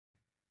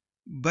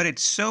but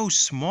it's so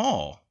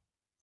small.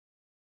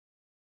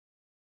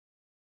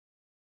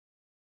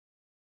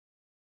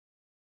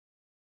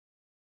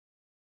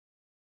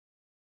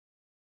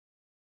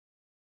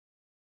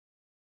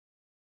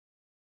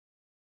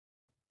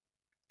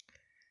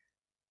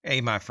 Hey,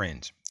 my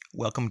friends.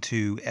 Welcome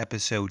to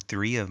episode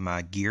 3 of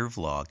my gear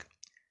vlog.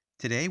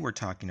 Today we're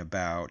talking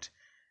about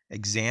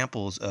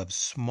examples of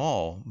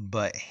small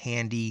but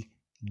handy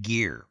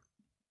gear.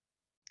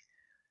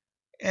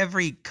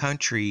 Every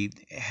country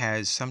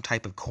has some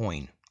type of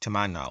coin, to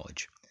my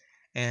knowledge.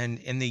 And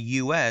in the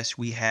US,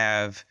 we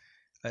have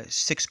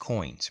 6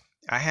 coins.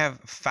 I have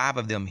 5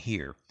 of them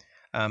here.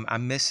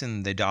 I'm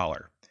missing the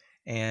dollar.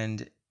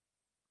 And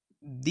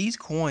these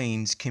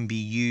coins can be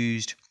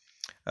used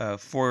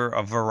for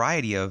a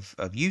variety of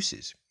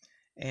uses.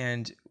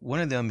 And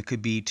one of them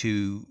could be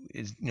to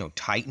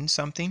tighten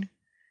something,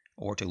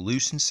 or to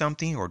loosen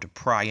something, or to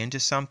pry into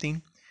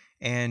something.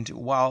 And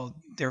while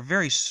they're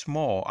very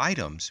small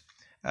items,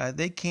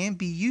 they can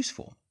be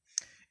useful.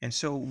 And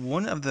so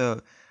one of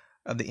the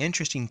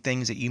interesting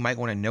things that you might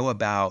want to know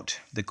about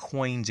the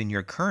coins in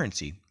your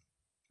currency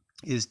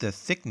is the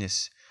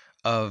thickness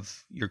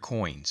of your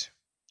coins.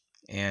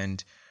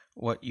 And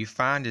what you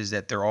find is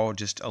that they're all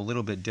just a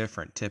little bit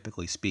different,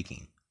 typically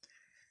speaking.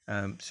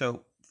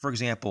 So, for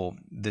example,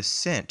 the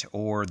cent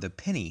or the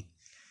penny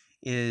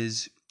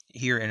is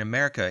here in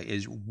America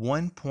is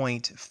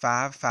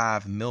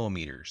 1.55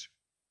 millimeters.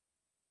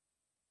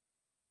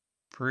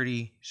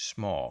 Pretty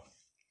small.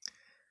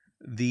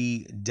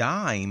 The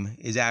dime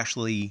is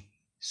actually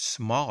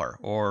smaller,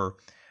 or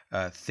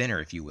thinner,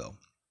 if you will,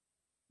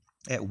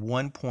 at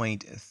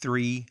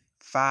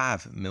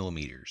 1.35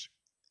 millimeters.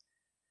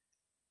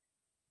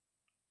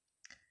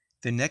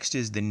 The next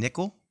is the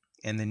nickel,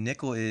 and the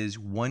nickel is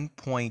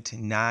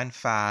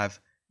 1.95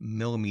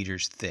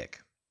 millimeters thick.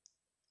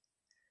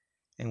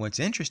 And what's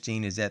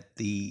interesting is that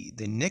the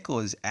nickel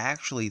is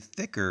actually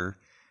thicker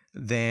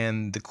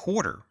than the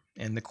quarter,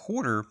 and the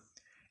quarter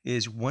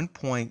is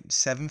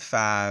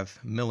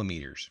 1.75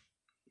 millimeters.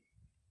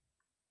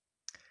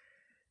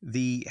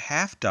 The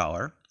half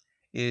dollar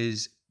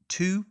is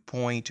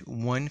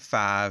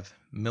 2.15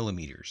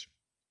 millimeters.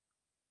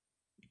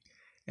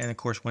 And of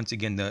course, once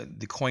again,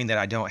 the coin that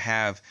I don't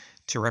have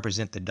to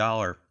represent the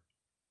dollar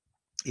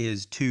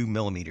is 2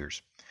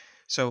 millimeters.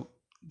 So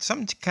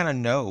something to kind of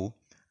know,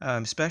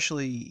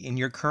 especially in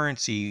your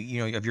currency,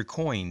 of your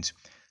coins,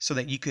 so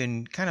that you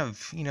can kind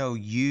of,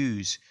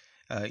 use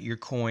your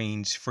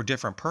coins for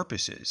different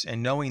purposes.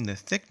 And knowing the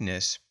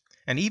thickness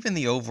and even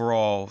the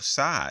overall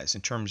size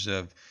in terms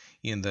of,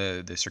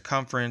 the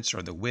circumference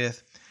or the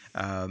width,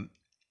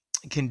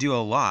 can do a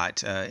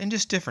lot in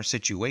just different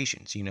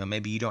situations.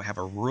 Maybe you don't have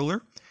a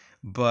ruler,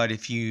 but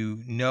if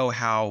you know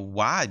how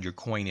wide your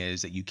coin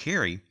is that you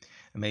carry,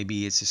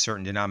 maybe it's a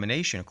certain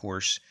denomination, of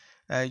course,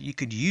 you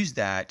could use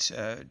that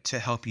to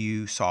help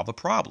you solve a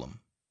problem.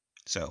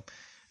 So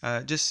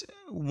just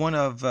one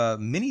of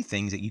many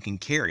things that you can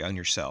carry on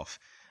yourself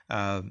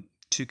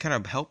to kind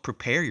of help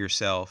prepare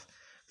yourself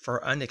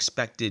for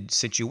unexpected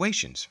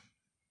situations.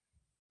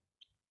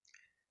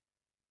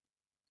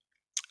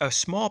 A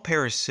small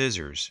pair of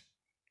scissors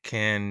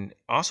can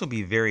also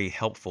be very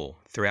helpful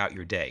throughout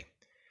your day.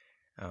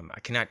 I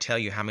cannot tell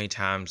you how many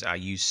times I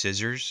use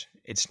scissors.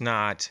 It's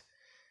not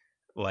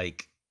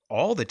like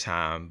all the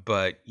time,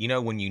 but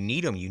when you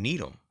need them, you need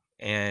them.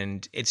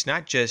 And it's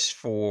not just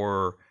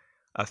for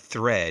a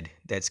thread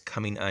that's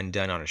coming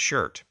undone on a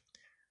shirt,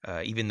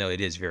 even though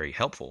it is very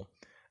helpful.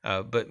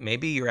 But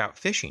maybe you're out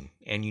fishing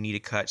and you need to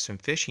cut some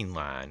fishing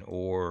line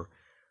or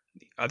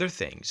other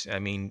things. I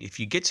mean, if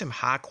you get some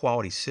high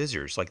quality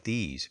scissors like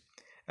these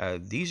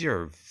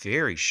are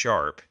very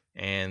sharp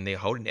and they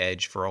hold an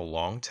edge for a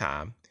long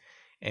time,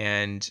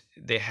 and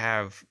they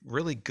have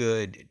really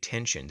good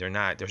tension.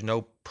 There's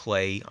no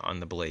play on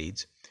the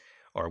blades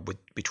or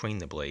between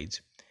the blades.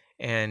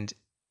 And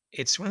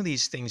it's one of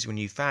these things when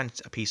you find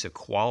a piece of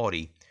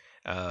quality,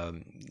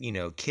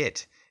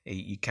 kit,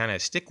 you kind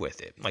of stick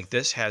with it. Like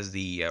this has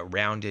the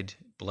rounded,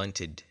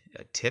 blunted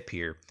tip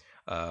here,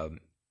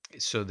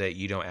 so that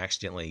you don't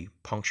accidentally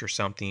puncture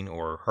something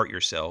or hurt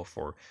yourself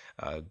or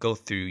go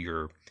through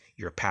your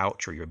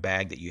pouch or your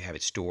bag that you have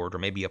it stored, or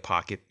maybe a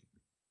pocket.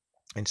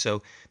 And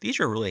so these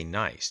are really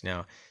nice.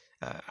 Now,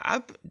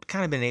 I've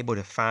kind of been able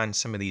to find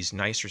some of these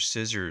nicer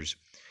scissors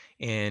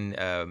in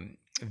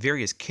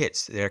various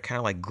kits. They're kind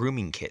of like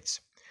grooming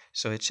kits.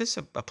 So it's just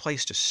a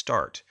place to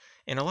start.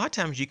 And a lot of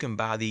times you can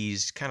buy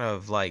these kind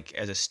of like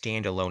as a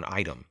standalone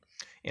item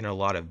in a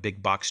lot of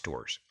big box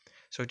stores.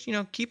 So,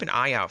 keep an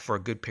eye out for a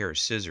good pair of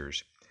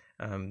scissors.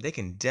 They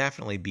can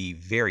definitely be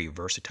very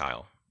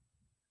versatile.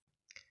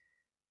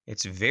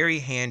 It's very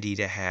handy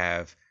to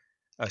have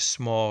a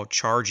small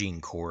charging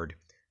cord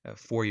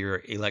for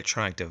your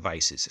electronic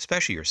devices,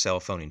 especially your cell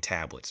phone and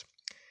tablets.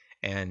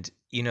 And,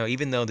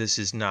 even though this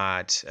is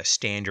not a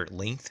standard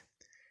length,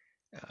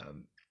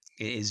 it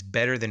is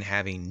better than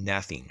having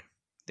nothing.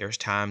 There's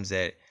times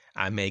that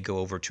I may go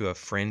over to a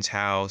friend's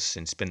house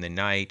and spend the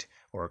night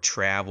or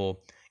travel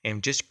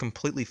and just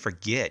completely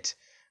forget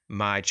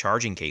my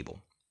charging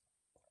cable.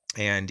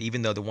 And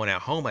even though the one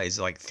at home is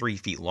like 3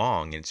 feet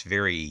long and it's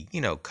very,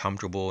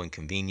 comfortable and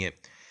convenient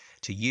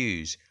to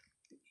use,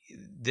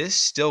 this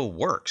still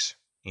works.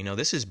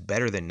 This is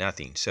better than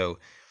nothing. So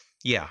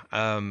yeah,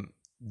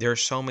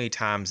 there's so many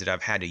times that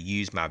I've had to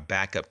use my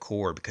backup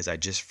cord because I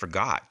just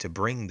forgot to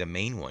bring the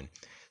main one.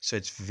 So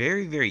it's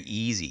very, very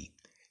easy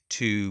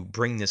to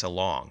bring this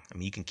along. I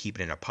mean, you can keep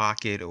it in a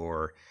pocket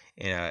or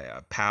in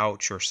a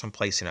pouch or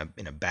someplace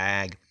in a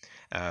bag.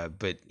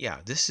 But yeah,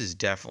 this is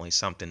definitely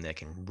something that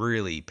can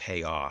really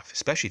pay off,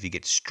 especially if you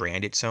get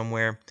stranded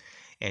somewhere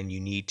and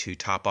you need to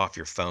top off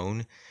your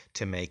phone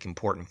to make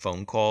important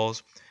phone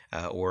calls,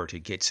 or to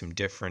get some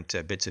different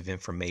bits of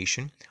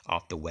information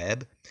off the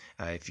web.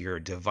 If your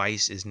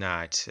device is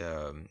not,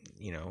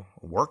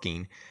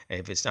 working,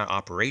 if it's not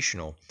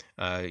operational,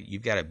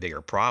 you've got a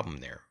bigger problem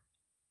there.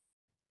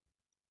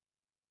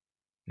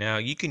 Now,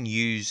 you can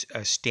use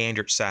a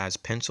standard size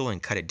pencil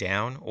and cut it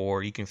down,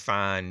 or you can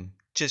find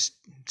just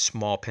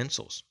small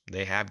pencils.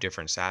 They have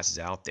different sizes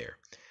out there.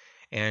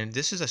 And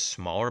this is a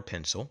smaller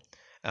pencil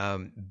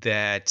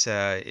that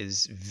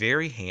is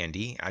very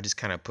handy. I just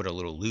kind of put a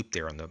little loop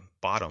there on the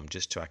bottom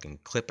just so I can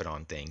clip it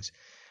on things.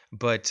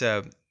 But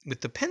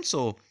with the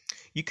pencil,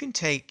 you can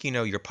take,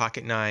 your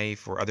pocket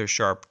knife or other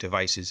sharp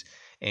devices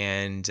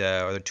and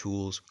other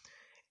tools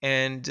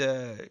and,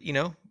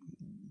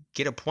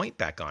 get a point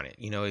back on it,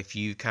 if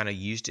you kind of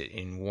used it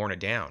and worn it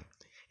down.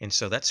 And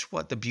so that's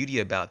what the beauty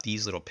about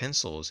these little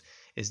pencils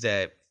is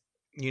that,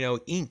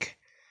 ink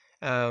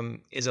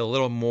is a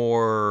little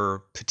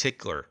more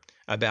particular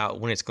about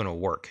when it's going to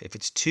work. If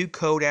it's too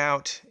cold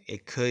out,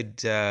 it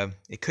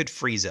could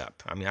freeze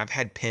up. I mean, I've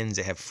had pens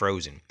that have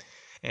frozen,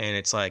 and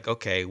it's like,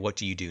 okay, what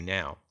do you do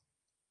now?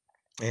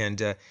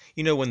 And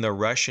when the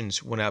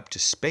Russians went up to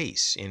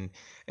space, and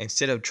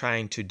instead of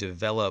trying to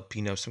develop,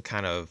 some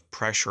kind of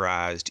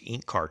pressurized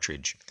ink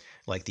cartridge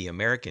like the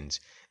Americans,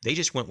 they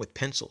just went with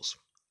pencils.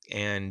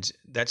 And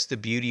that's the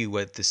beauty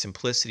with the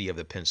simplicity of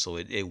the pencil.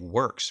 It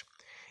works.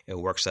 It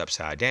works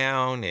upside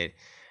down.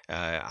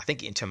 I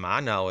think, to my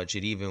knowledge,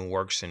 it even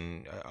works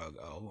in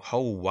a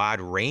whole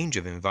wide range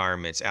of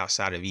environments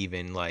outside of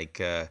even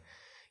like,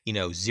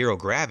 zero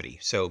gravity.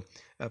 So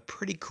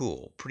pretty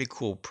cool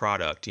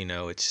product.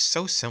 It's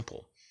so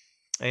simple.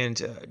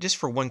 And just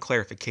for one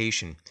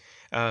clarification,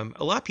 a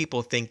lot of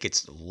people think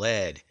it's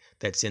lead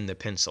that's in the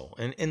pencil,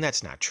 and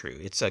that's not true.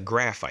 It's a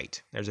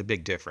graphite. There's a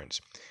big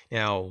difference.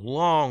 Now,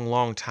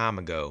 long time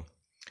ago,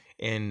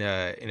 in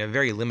a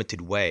very limited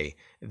way,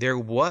 there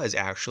was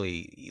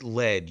actually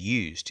lead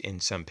used in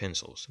some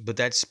pencils, but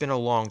that's been a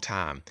long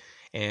time.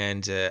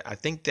 And I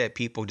think that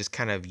people just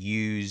kind of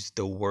use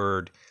the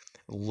word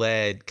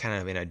lead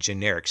kind of in a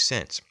generic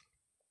sense.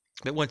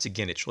 But once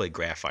again, it's really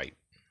graphite.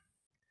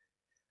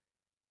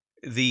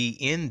 The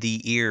in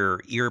the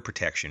ear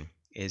protection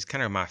is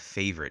kind of my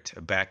favorite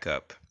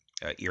backup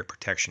ear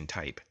protection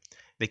type.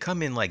 They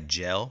come in like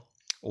gel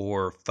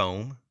or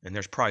foam, and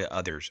there's probably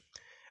others,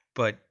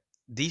 but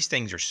these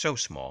things are so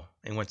small,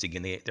 and once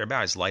again, they're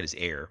about as light as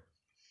air.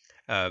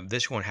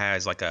 This one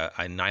has like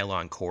a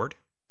nylon cord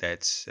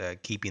that's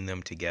keeping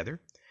them together,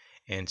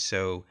 and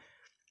so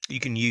you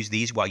can use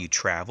these while you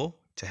travel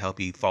to help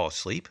you fall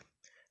asleep.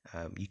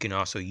 You can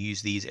also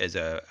use these as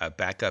a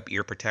backup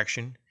ear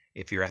protection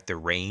if you're at the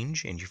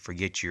range and you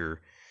forget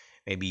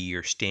maybe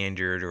your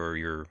standard or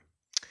your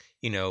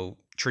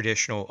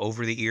traditional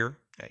over the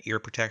ear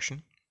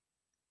protection.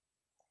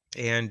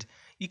 And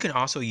you can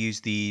also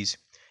use these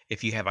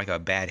if you have like a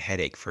bad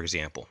headache, for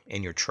example,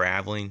 and you're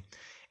traveling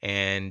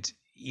and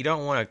you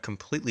don't want to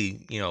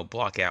completely,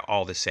 block out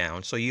all the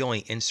sound. So you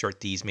only insert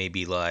these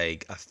maybe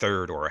like a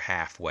third or a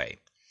halfway.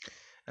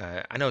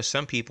 I know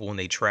some people, when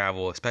they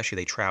travel, especially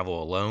they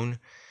travel alone,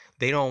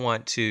 they don't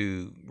want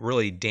to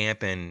really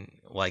dampen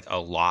like a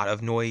lot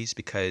of noise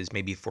because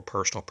maybe for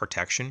personal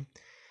protection,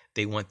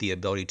 they want the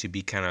ability to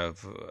be kind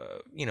of,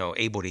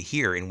 able to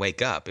hear and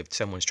wake up if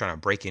someone's trying to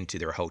break into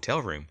their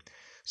hotel room.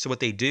 So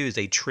what they do is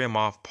they trim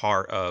off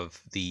part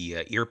of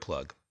the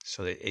earplug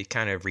so that it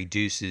kind of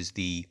reduces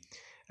the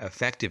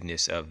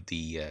effectiveness of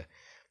the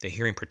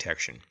hearing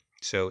protection.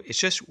 So it's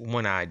just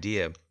one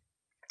idea,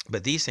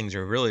 but these things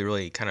are really,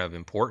 really kind of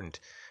important.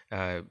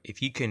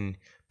 If you can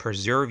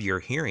preserve your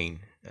hearing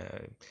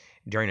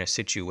during a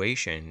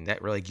situation,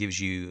 that really gives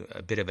you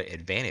a bit of an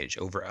advantage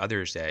over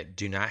others that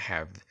do not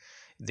have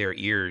their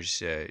ears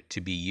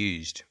to be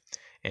used.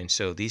 And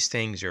so these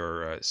things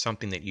are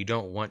something that you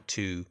don't want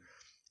to,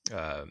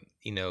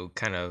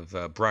 kind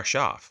of brush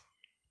off.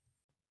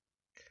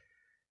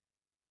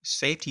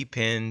 Safety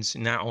pins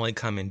not only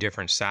come in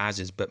different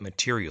sizes, but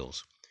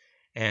materials,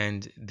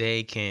 and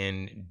they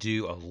can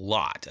do a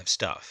lot of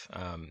stuff.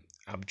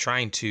 I'm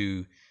trying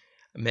to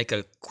make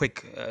a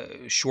quick,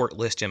 short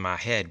list in my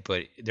head,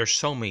 but there's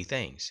so many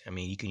things. I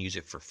mean, you can use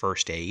it for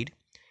first aid.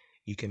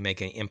 You can make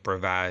an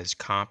improvised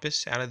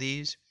compass out of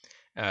these.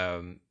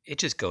 It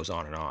just goes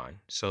on and on.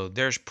 So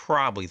there's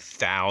probably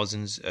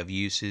thousands of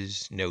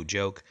uses, no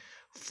joke,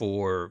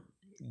 for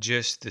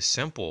just the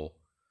simple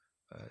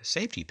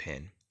safety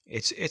pin.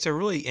 It's a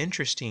really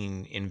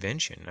interesting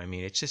invention. I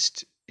mean, it's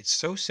just it's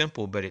so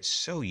simple, but it's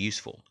so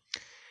useful.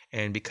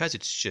 And because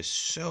it's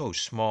just so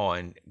small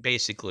and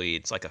basically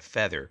it's like a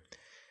feather,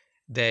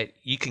 that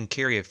you can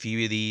carry a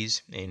few of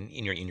these in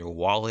your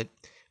wallet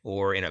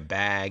or in a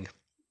bag,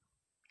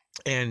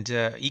 and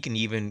you can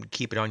even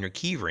keep it on your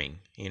key ring.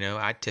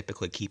 I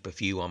typically keep a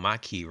few on my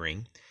key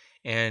ring,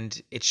 and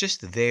it's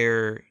just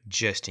there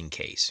just in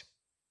case.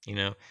 You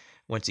know,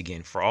 Once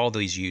again, for all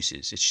these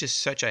uses, it's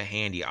just such a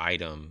handy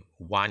item.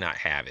 Why not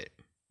have it?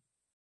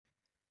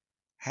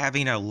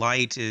 Having a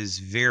light is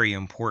very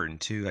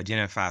important to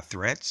identify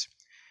threats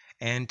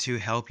and to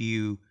help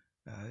you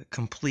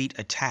complete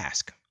a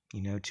task,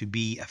 to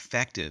be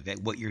effective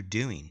at what you're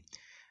doing.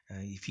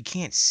 If you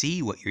can't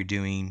see what you're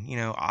doing,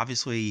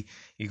 obviously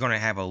you're going to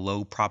have a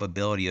low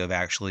probability of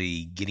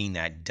actually getting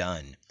that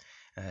done.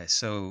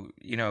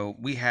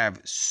 We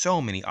have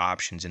so many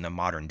options in the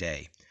modern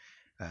day.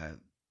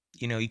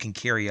 You can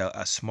carry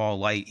a small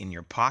light in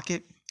your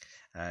pocket.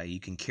 You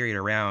can carry it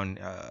around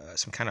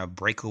some kind of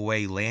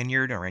breakaway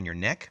lanyard around your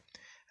neck,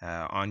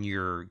 on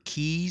your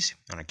keys,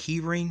 on a key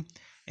ring,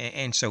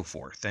 and so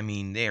forth. I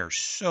mean, they are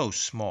so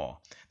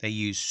small. They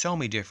use so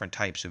many different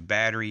types of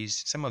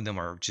batteries. Some of them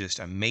are just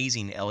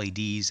amazing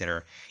LEDs that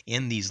are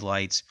in these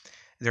lights.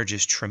 They're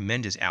just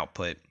tremendous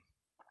output.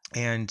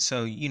 And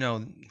so,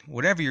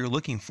 whatever you're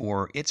looking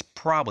for, it's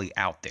probably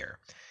out there.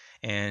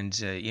 And,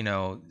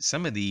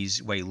 some of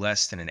these weigh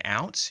less than an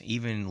ounce,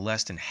 even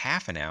less than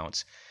half an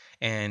ounce.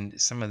 And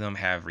some of them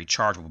have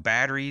rechargeable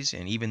batteries,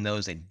 and even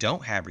those that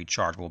don't have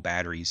rechargeable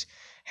batteries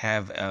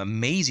have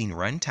amazing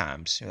run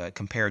times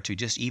compared to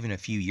just even a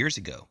few years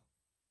ago.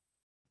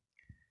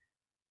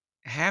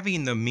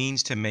 Having the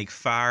means to make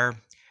fire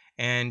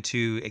and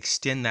to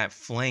extend that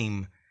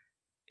flame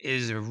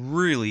is a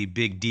really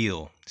big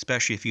deal,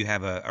 especially if you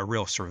have a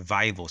real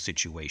survival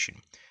situation.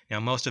 Now,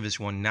 most of us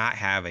will not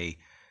have a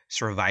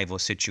survival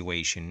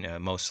situation,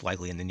 most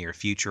likely in the near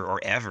future or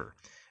ever.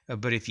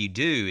 But if you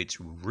do,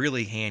 it's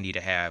really handy to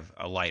have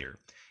a lighter.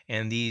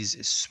 And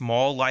these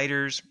small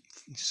lighters,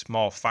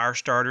 small fire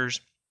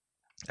starters,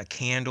 a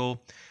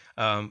candle,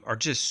 are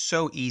just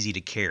so easy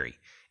to carry.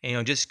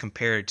 And, just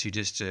compared to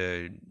just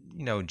a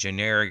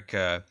generic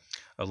a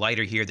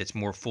lighter here that's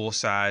more full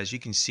size, you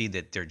can see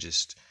that they're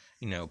just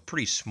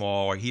pretty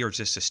small. Or here it's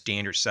just a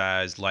standard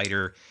size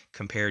lighter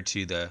compared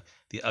to the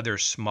other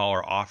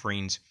smaller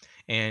offerings,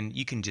 and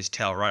you can just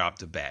tell right off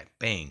the bat,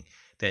 bang,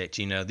 that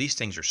these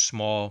things are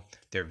small.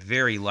 They're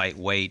very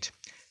lightweight,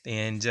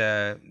 and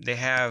they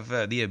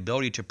have the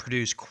ability to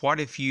produce quite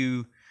a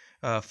few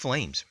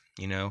flames,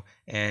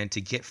 and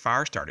to get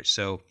fire started.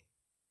 So,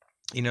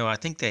 I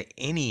think that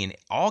any and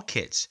all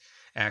kits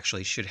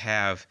actually should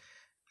have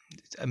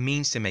a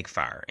means to make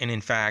fire, and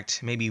in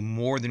fact, maybe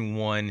more than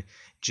one,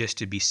 just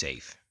to be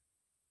safe.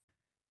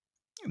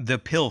 The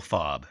pill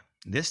fob.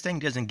 This thing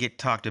doesn't get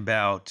talked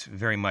about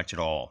very much at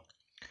all,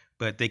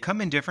 but they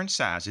come in different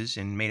sizes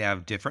and made out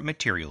of different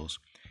materials.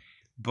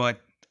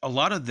 But a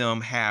lot of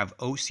them have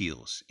O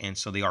seals, and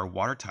so they are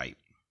watertight.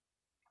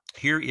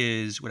 Here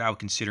is what I would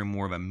consider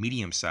more of a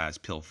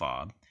medium-sized pill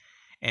fob,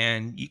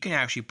 and you can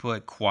actually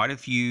put quite a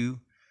few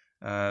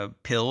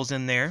pills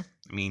in there.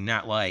 I mean,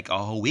 not like a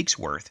whole week's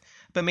worth,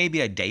 but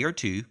maybe a day or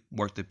two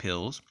worth of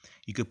pills.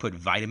 You could put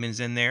vitamins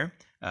in there.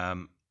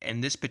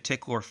 In this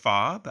particular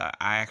fob,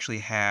 I actually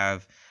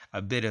have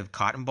a bit of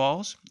cotton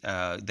balls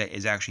that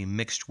is actually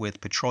mixed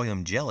with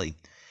petroleum jelly,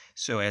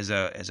 so as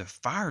a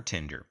fire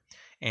tinder.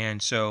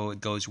 And so it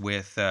goes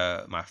with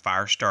my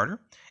fire starter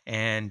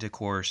and, of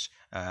course,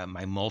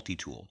 my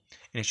multi-tool.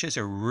 And it's just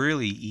a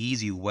really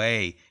easy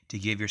way to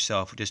give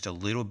yourself just a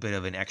little bit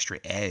of an extra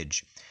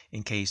edge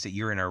in case that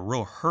you're in a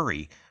real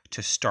hurry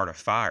to start a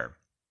fire.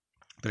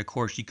 But, of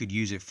course, you could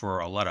use it for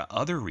a lot of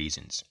other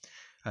reasons.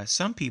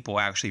 Some people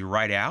actually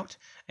write out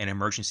an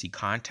emergency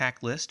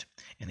contact list,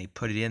 and they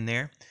put it in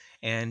there.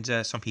 And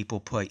some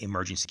people put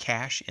emergency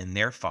cash in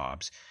their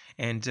fobs.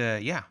 And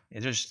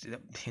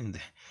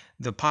the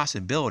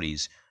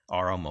possibilities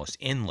are almost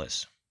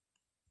endless.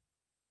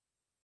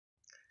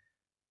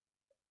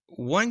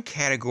 One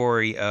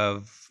category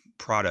of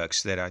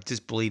products that I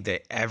just believe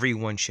that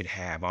everyone should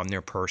have on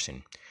their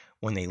person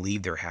when they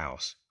leave their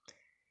house,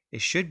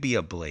 it should be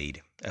a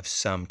blade of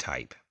some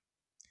type.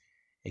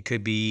 It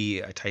could be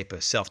a type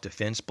of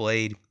self-defense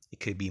blade. It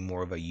could be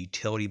more of a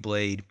utility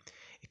blade.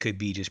 It could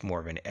be just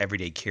more of an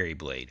everyday carry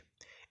blade.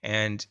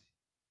 And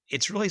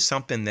it's really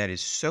something that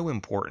is so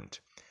important.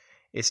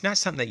 It's not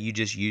something that you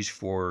just use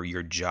for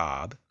your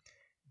job,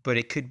 but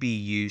it could be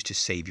used to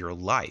save your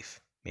life.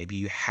 Maybe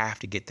you have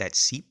to get that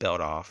seatbelt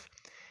off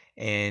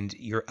and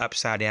you're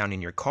upside down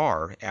in your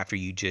car after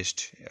you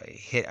just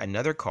hit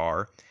another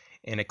car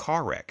in a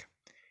car wreck.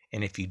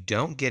 And if you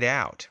don't get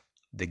out,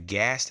 the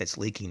gas that's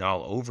leaking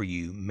all over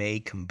you may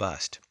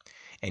combust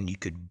and you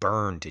could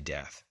burn to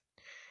death.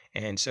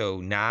 And so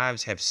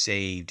knives have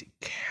saved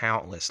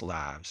countless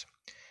lives.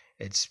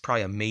 It's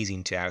probably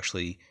amazing to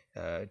actually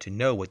to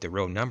know what the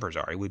real numbers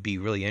are. It would be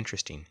really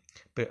interesting,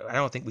 but I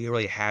don't think we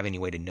really have any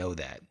way to know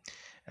that.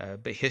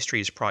 But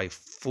history is probably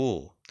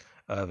full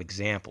of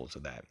examples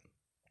of that.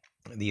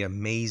 The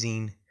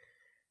amazing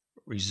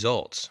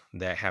results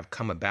that have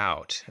come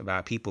about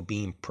people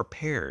being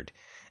prepared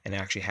and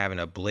actually having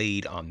a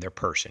blade on their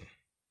person.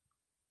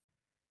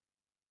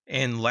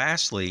 And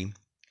lastly,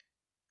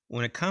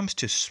 when it comes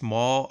to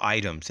small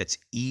items that's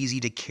easy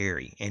to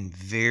carry and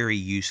very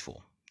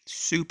useful,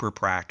 super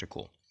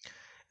practical,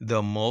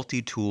 the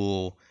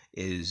multi-tool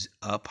is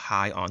up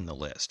high on the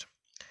list.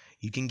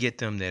 You can get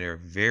them that are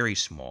very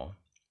small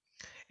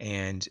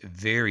and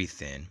very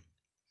thin,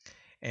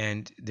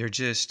 and they're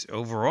just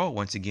overall,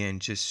 once again,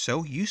 just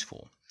so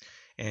useful.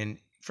 And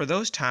for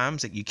those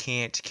times that you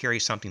can't carry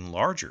something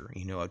larger,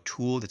 a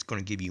tool that's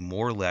going to give you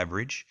more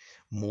leverage,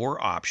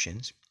 more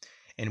options,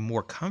 and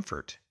more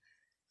comfort,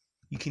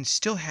 you can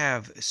still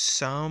have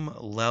some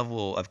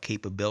level of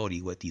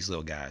capability with these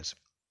little guys.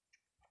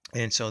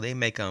 And so they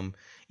make them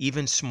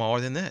even smaller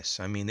than this.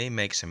 I mean, they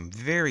make some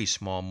very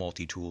small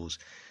multi-tools.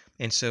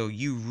 And so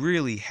you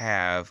really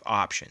have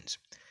options.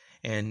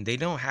 And they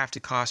don't have to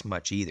cost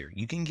much either.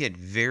 You can get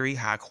very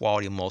high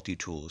quality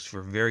multi-tools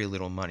for very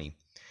little money.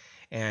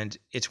 And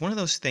it's one of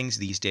those things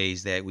these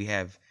days that we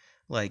have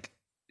like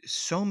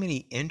so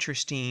many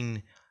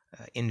interesting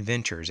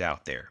inventors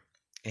out there.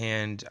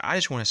 And I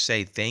just want to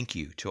say thank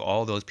you to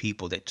all those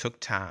people that took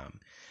time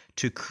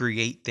to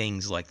create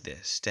things like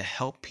this to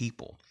help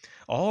people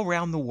all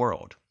around the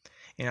world.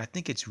 And I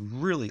think it's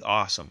really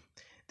awesome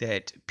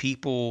that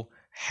people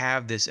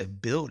have this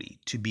ability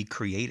to be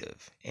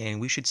creative, and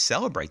we should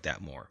celebrate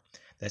that more.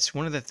 That's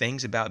one of the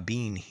things about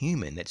being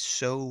human that's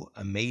so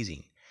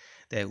amazing,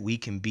 that we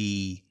can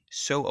be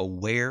so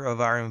aware of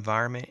our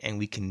environment and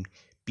we can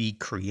be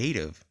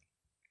creative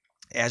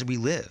as we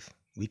live.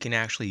 We can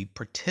actually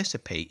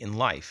participate in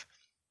life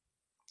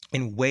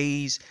in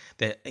ways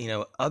that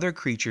other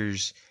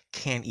creatures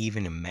can't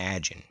even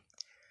imagine.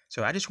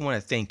 So I just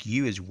want to thank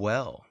you as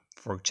well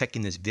for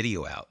checking this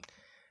video out.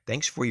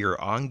 Thanks for your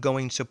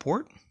ongoing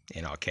support,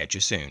 and I'll catch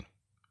you soon.